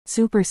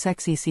super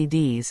sexy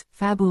CDs,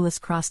 fabulous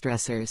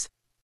crossdressers.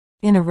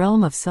 In a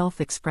realm of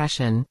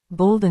self-expression,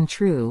 bold and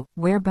true,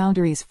 where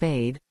boundaries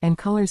fade, and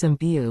colors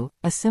imbue,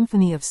 a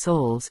symphony of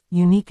souls,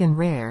 unique and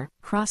rare,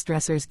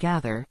 crossdressers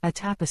gather, a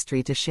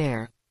tapestry to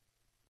share.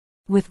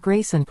 With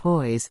grace and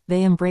poise,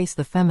 they embrace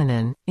the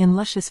feminine, in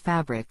luscious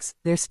fabrics,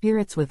 their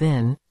spirits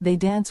within, they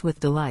dance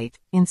with delight,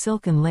 in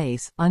silk and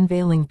lace,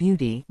 unveiling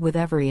beauty with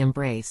every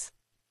embrace.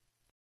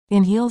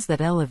 In heels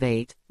that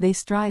elevate, they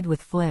stride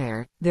with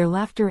flair, their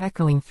laughter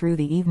echoing through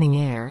the evening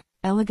air,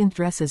 elegant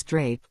dresses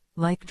drape,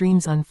 like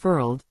dreams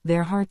unfurled,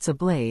 their hearts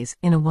ablaze,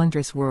 in a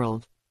wondrous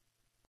world.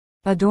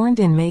 Adorned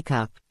in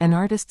makeup, an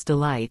artist's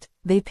delight,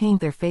 they paint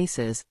their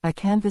faces, a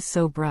canvas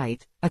so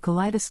bright, a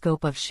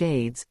kaleidoscope of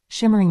shades,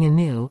 shimmering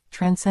anew,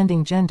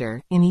 transcending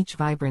gender, in each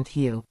vibrant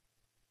hue.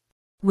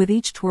 With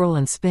each twirl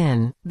and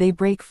spin, they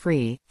break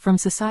free, from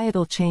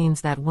societal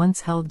chains that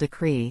once held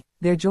decree,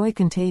 their joy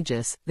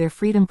contagious, their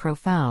freedom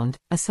profound,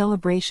 a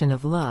celebration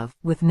of love,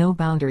 with no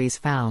boundaries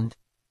found.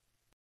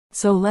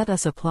 So let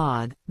us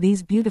applaud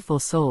these beautiful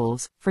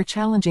souls, for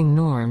challenging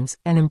norms,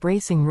 and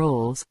embracing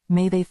roles,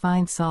 may they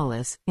find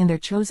solace, in their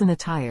chosen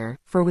attire,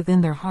 for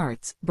within their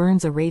hearts,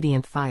 burns a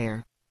radiant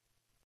fire.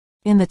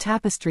 In the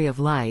tapestry of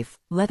life,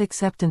 let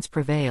acceptance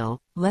prevail,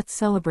 let's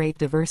celebrate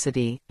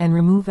diversity, and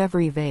remove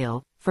every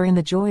veil, for in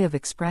the joy of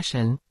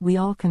expression, we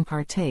all can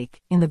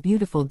partake, in the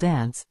beautiful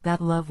dance,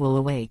 that love will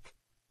awake.